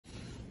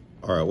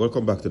All right,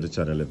 welcome back to the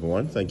channel,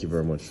 everyone. Thank you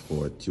very much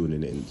for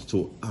tuning in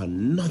to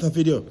another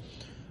video.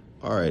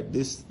 All right,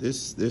 this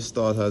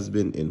thought has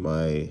been in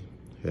my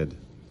head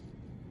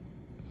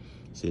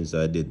since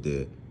I did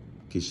the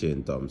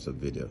Kishane Thompson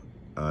video,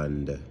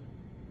 and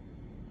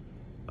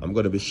I'm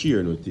gonna be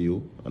sharing with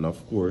you. And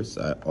of course,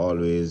 I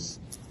always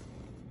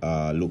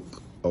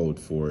look out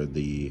for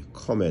the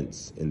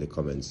comments in the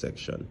comment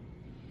section.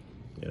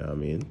 You know what I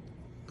mean?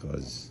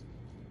 Because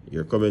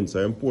your comments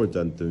are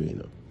important to me.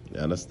 You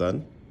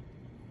understand?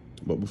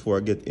 But before I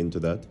get into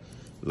that,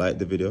 like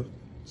the video,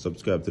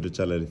 subscribe to the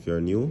channel if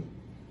you're new,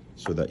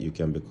 so that you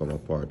can become a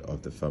part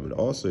of the family.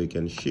 Also, you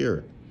can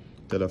share,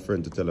 tell a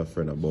friend to tell a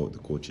friend about the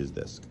coach's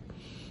desk.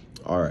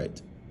 All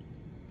right,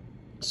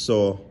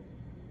 so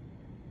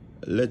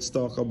let's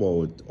talk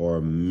about our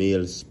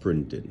male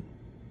sprinting,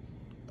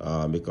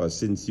 because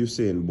since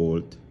Usain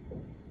Bolt,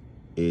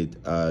 it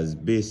has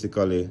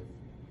basically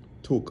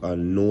took a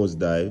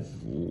nosedive.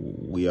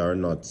 We are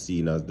not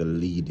seen as the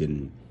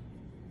leading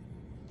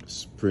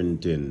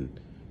sprinting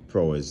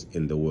prowess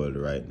in the world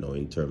right now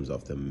in terms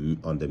of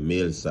on the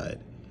male side.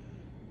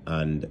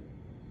 And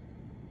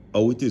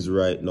how it is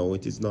right now,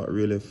 it is not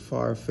really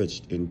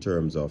far-fetched in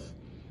terms of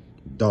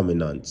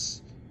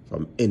dominance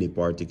from any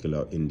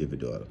particular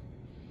individual.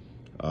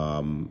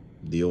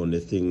 The only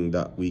thing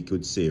that we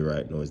could say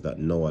right now is that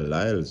Noah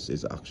Lyles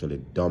is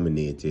actually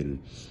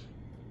dominating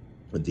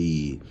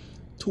the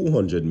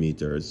 200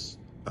 meters,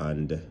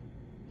 and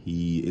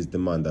he is the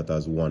man that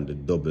has won the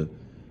double.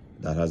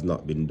 That has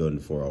not been done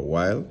for a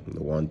while, the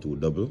 1-2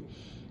 double.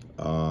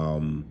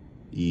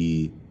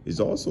 He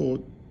is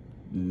also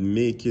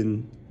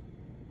making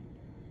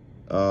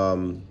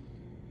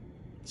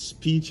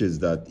speeches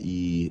that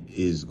he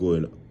is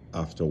going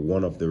after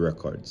one of the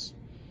records.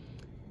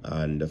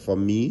 And for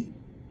me,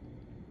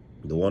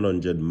 the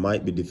 100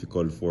 might be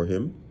difficult for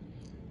him.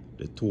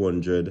 The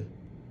 200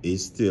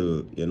 is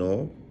still, you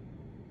know,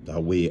 a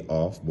way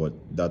off, but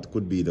that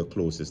could be the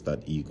closest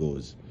that he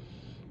goes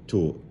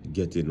to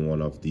getting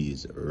one of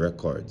these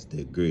records,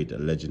 the great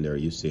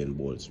legendary Usain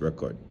Bolt's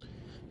record.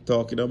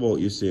 Talking about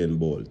Usain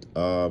Bolt,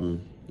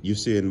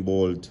 Usain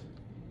Bolt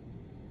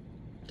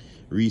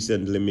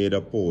recently made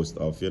a post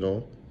of, you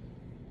know,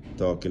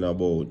 talking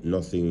about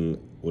nothing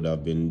would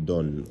have been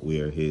done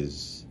where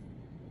his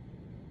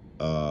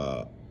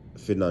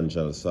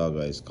financial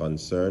saga is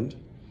concerned.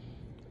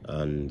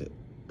 And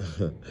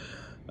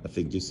I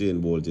think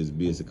Usain Bolt is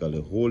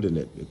basically holding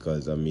it,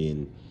 because, I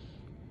mean,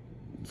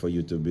 for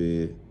you to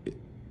be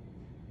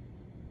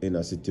in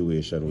a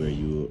situation where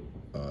you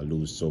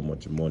lose so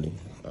much money,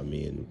 I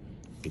mean,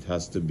 it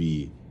has to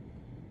be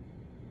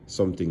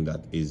something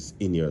that is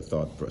in your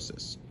thought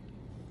process.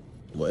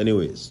 But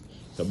anyways,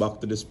 so back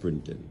to the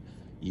sprinting.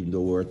 Even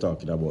though we're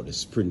talking about the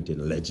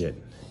sprinting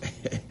legend,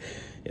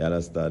 you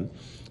understand?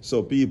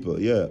 So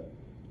people, yeah,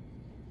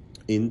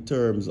 in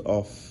terms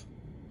of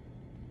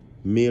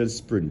male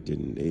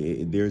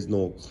sprinting, there's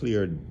no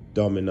clear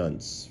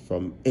dominance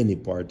from any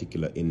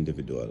particular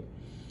individual.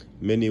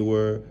 Many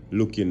were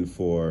looking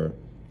for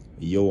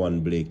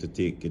Johan Blake to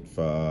take it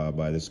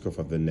by the scruff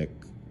of the neck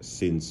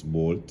since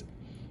Bolt.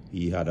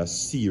 He had a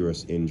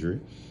serious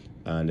injury,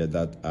 and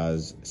that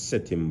has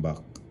set him back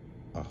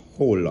a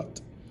whole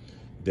lot.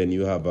 Then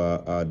you have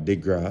a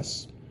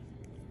DeGrasse,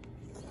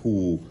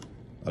 who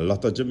a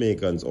lot of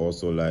Jamaicans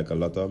also like, a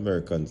lot of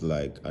Americans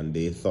like, and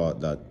they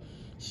thought that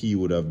he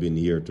would have been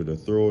here to the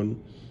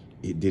throne.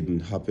 It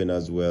didn't happen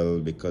as well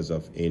because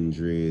of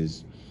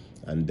injuries.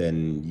 And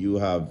then you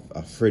have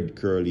a Fred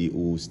Curley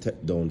who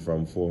stepped down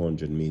from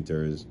 400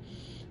 meters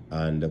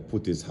and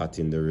put his hat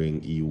in the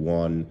ring. He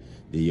won.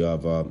 You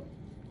have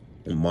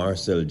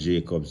Marcel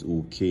Jacobs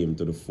who came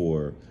to the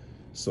fore.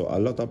 So a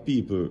lot of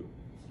people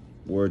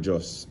were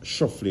just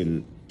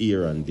shuffling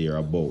here and there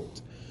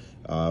about.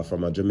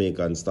 From a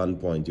Jamaican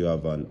standpoint, you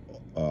have an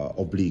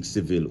Oblique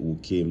Seville who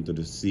came to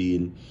the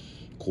scene,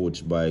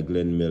 coached by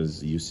Glenn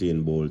Mills,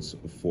 Usain Bolt's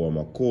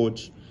former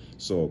coach.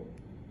 So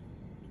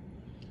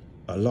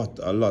a lot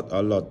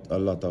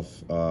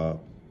of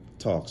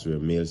talks where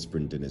male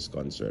sprinting is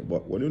concerned.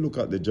 But when you look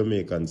at the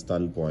Jamaican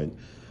standpoint,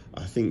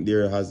 I think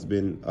there has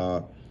been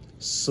a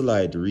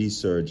slight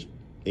resurge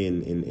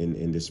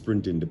in the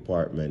sprinting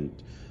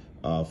department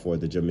for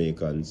the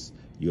Jamaicans.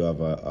 You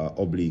have a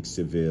Oblique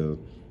Seville,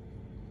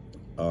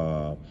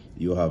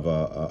 you have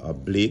a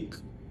Blake,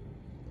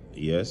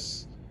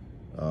 yes,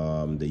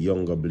 the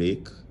younger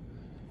Blake.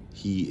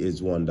 He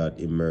is one that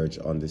emerged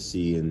on the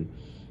scene.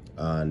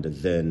 And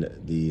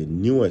then the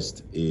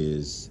newest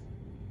is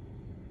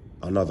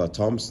another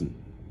Thompson.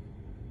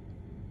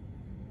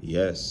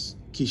 Yes,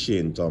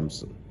 Kishane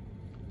Thompson.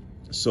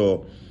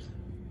 So,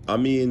 I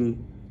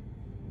mean,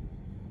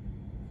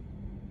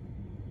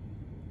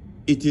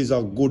 it is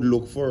a good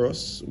look for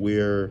us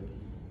where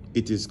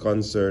it is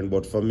concerned.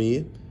 But for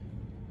me,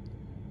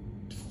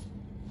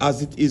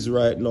 as it is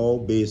right now,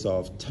 based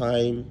off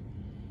time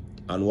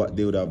and what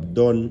they would have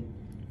done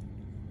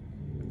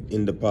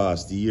in the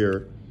past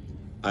year,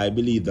 I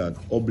believe that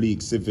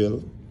Oblique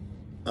Seville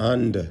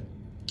and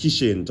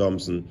Kishane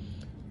Thompson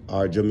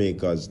are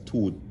Jamaica's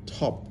two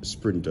top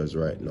sprinters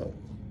right now.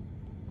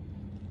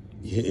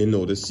 You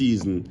know, the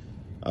season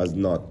has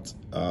not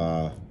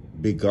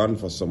begun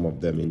for some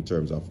of them in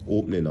terms of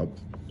opening up.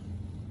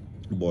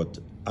 But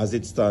as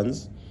it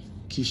stands,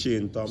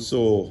 Kishane Thompson.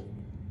 So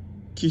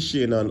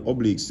Kishane and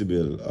Oblique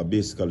Seville are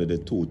basically the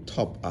two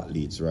top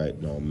athletes right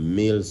now,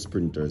 male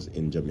sprinters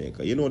in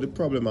Jamaica. You know, the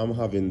problem I'm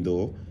having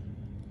though,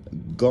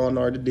 gone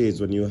are the days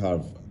when you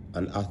have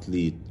an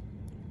athlete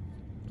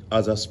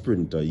as a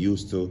sprinter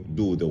used to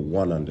do the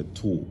 1 and the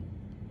 2.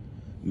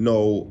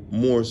 Now,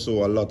 more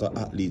so, a lot of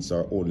athletes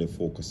are only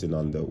focusing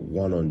on the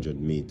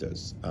 100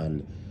 meters.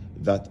 And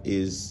that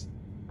is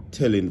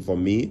telling for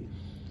me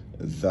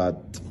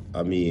that,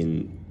 I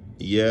mean,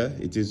 yeah,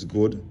 it is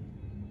good.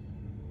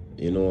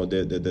 You know,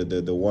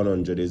 the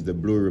 100 is the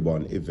blue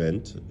ribbon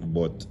event.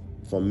 But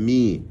for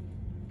me,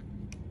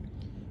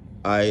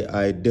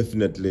 I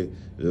definitely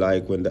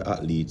like when the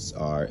athletes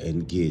are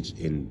engaged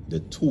in the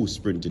 2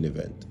 sprinting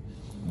event.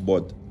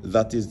 But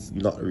that is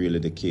not really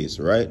the case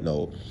right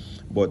now.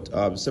 But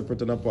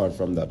separate and apart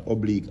from that,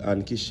 Oblique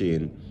and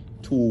Kishane,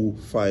 2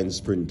 fine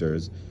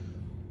sprinters.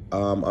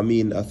 I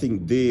mean, I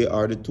think they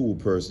are the 2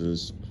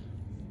 persons,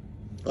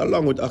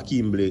 along with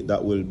Akeem Blake,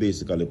 that will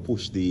basically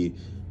push the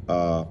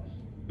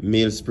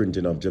male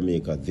sprinting of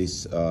Jamaica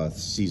this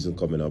season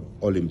coming up,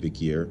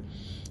 Olympic year.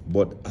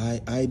 But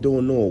I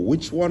don't know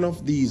which one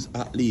of these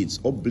athletes,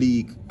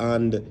 Oblique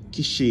and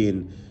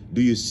Kishane,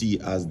 do you see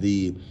as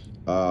the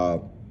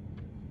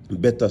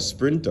better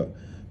sprinter?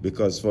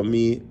 Because for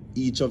me,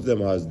 each of them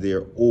has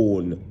their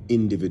own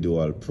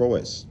individual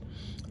prowess.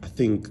 I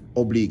think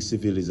Oblique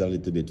Seville is a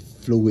little bit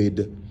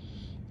fluid.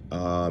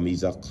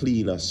 He's a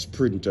cleaner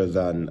sprinter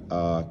than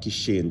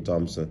Kishane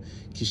Thompson.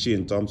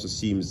 Kishane Thompson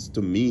seems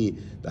to me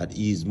that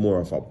he's more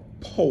of a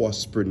power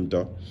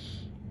sprinter.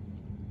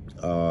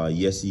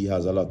 Yes, he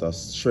has a lot of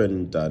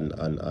strength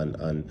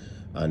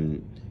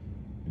and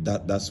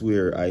that's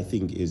where I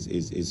think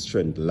his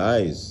strength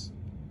lies.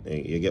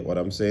 You get what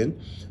I'm saying?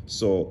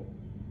 So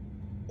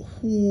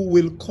who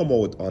will come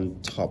out on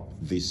top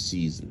this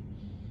season?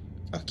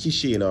 A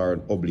Kishane or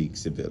an Oblique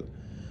Seville?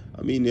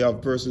 I mean, you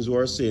have persons who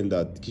are saying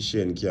that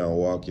Kishane can't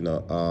walk in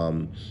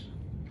a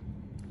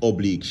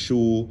oblique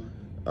shoe,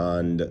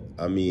 and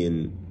I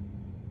mean,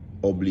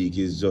 Oblique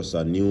is just a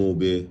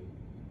newbie.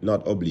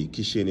 Not Oblique,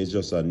 Kishane is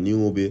just a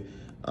newbie,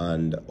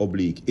 and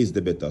Oblique is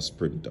the better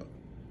sprinter.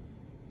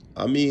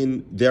 I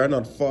mean, they are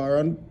not far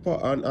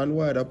and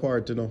wide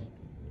apart, you know.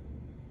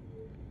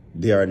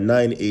 They are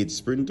 9'8"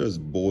 sprinters.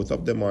 Both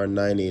of them are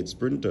 9'8"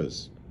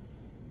 sprinters.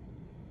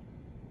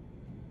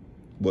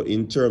 But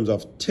in terms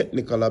of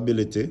technical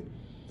ability,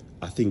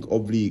 I think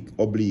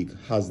Oblique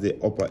has the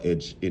upper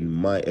edge in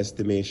my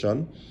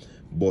estimation.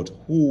 But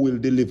who will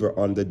deliver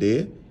on the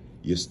day,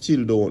 you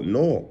still don't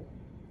know,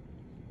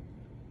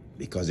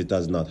 because it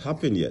has not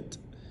happened yet.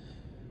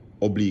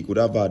 Oblique would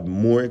have had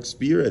more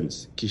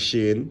experience.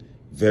 Kishane,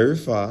 very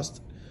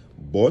fast,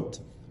 but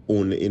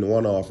only in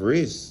one-half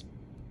race.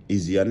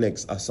 Is he a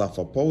next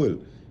Asafa Powell?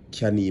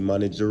 Can he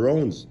manage the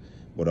rounds?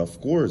 But of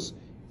course,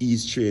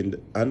 he's trained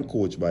and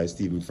coached by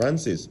Stephen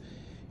Francis.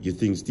 You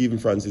think Stephen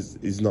Francis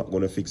is not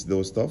going to fix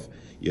those stuff?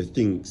 You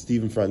think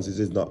Stephen Francis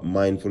is not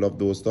mindful of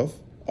those stuff?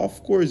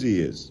 Of course he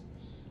is.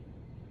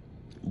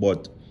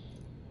 But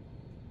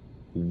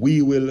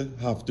we will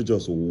have to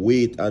just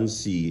wait and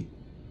see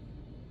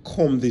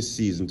come this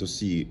season to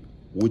see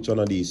which one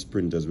of these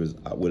sprinters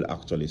will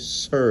actually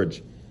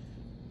surge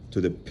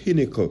to the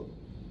pinnacle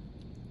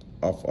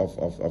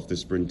of the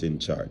sprinting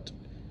chart.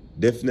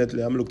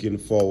 Definitely, I'm looking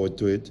forward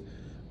to it.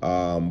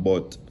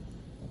 But